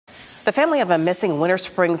The family of a missing Winter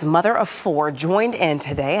Springs mother of four joined in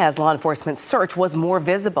today as law enforcement's search was more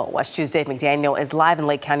visible. West 2's Dave McDaniel is live in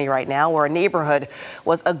Lake County right now, where a neighborhood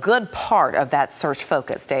was a good part of that search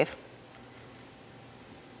focus. Dave?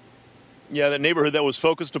 Yeah, that neighborhood that was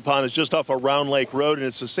focused upon is just off of Round Lake Road, and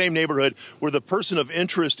it's the same neighborhood where the person of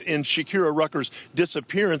interest in Shakira Rucker's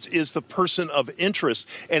disappearance is the person of interest.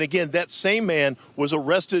 And again, that same man was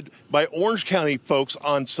arrested by Orange County folks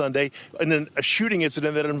on Sunday in a shooting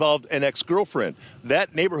incident that involved an ex-girlfriend.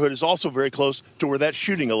 That neighborhood is also very close to where that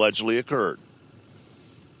shooting allegedly occurred.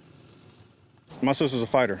 My sister's a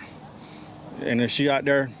fighter, and if she out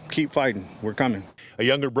there, keep fighting. We're coming. A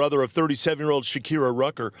younger brother of 37-year-old Shakira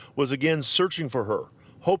Rucker was again searching for her,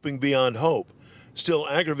 hoping beyond hope. Still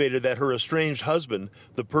aggravated that her estranged husband,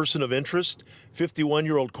 the person of interest,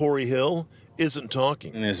 51-year-old Corey Hill, isn't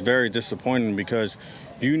talking. And it's very disappointing because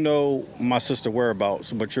you know my sister's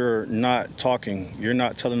whereabouts, but you're not talking. You're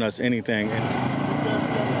not telling us anything.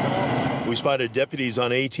 We spotted deputies on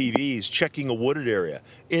ATVs checking a wooded area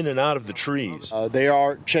in and out of the trees. They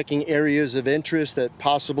are checking areas of interest that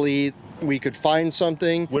possibly we could find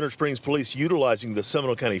something. Winter Springs Police utilizing the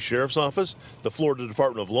Seminole County Sheriff's Office, the Florida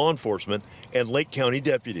Department of Law Enforcement, and Lake County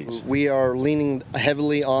deputies. We are leaning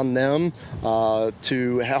heavily on them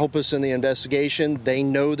to help us in the investigation. They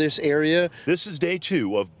know this area. This is day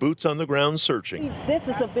 2 of boots on the ground searching. This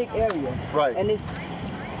is a big area. Right. And it's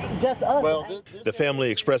just us. Well, The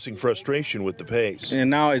family expressing frustration with the pace.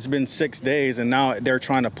 And now it's been 6 days, and now they're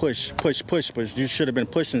trying to push. You should have been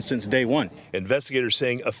pushing since day one. Investigators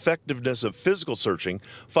saying effectiveness of physical searching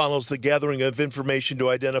follows the gathering of information to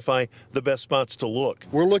identify the best spots to look.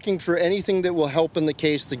 we're looking for anything that will help in the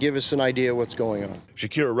case to give us an idea what's going on.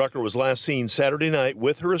 Shakira Rucker was last seen Saturday night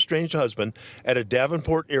with her estranged husband at a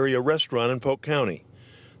Davenport area restaurant in Polk County.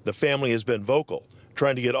 The family has been vocal,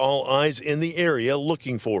 trying to get all eyes in the area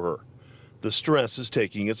looking for her. The stress is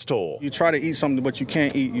taking its toll. You try to eat something, but you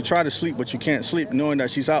can't eat. You try to sleep, but you can't sleep, knowing that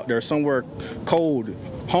she's out there somewhere cold,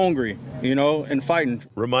 hungry, and fighting.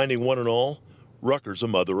 Reminding one and all, Rucker's a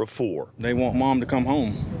mother of 4. They want mom to come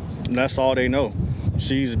home. That's all they know.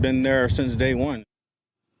 She's been there since day one.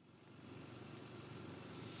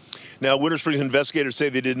 Now, Winter Springs investigators say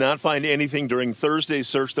they did not find anything during Thursday's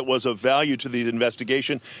search that was of value to the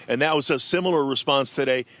investigation, and that was a similar response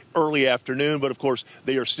today, early afternoon, but of course,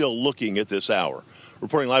 they are still looking at this hour.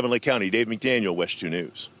 Reporting live in Lake County, Dave McDaniel, West 2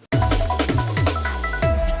 News.